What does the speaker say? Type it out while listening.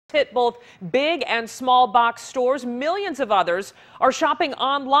hit both big and small box stores. Millions of others are shopping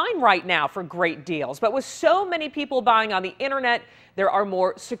online right now for great deals. But with so many people buying on the internet, there are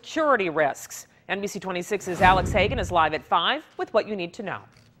more security risks. NBC 26's Alex Hagan is live at 5 with what you need to know.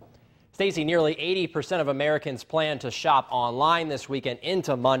 Stacey, nearly 80% of Americans plan to shop online this weekend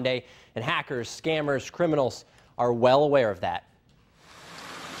into Monday, and hackers, scammers, criminals are well aware of that.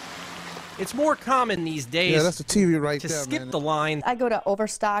 It's more common these days that's the TV right to there, skip man. the line. I go to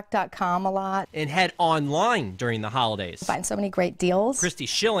overstock.com a lot And head online during the holidays. find so many great deals. Christy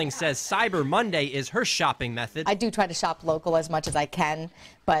Schilling says Cyber Monday is her shopping method. I do try to shop local as much as I can,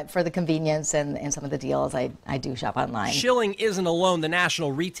 but for the convenience and some of the deals, I do shop online. Schilling isn't alone. The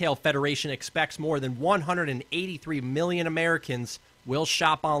National Retail Federation expects more than 183 million Americans will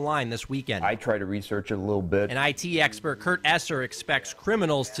shop online this weekend. I try to research it a little bit. An IT expert, Kurt Esser, expects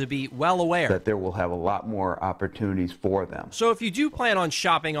criminals to be well aware that there will have a lot more opportunities for them. So if you do plan on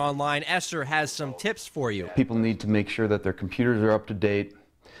shopping online, Esser has some tips for you. People need to make sure that their computers are up to date,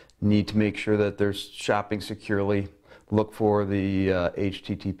 need to make sure that they're shopping securely, look for the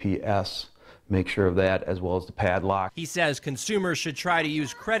HTTPS, make sure of that, as well as the padlock. He says consumers should try to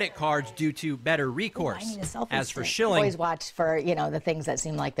use credit cards due to better recourse. I need a selfie As for stick. Schilling, Always watch for, the things that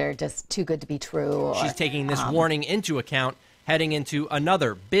seem like they're just too good to be true. Or, she's taking this warning into account heading into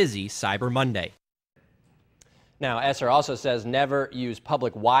another busy Cyber Monday. Now, Esser also says never use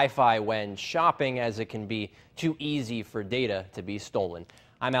public Wi-Fi when shopping, as it can be too easy for data to be stolen.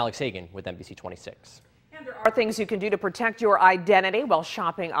 I'm Alex Hagan with NBC 26. And there are things you can do to protect your identity while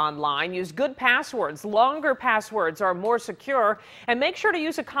shopping online. Use good passwords. Longer passwords are more secure. And make sure to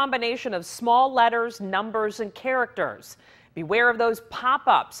use a combination of small letters, numbers, and characters. Beware of those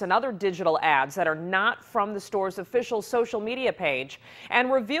pop-ups and other digital ads that are not from the store's official social media page.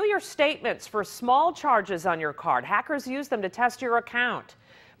 And review your statements for small charges on your card. Hackers use them to test your account.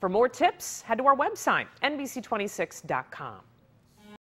 For more tips, head to our website, NBC26.com.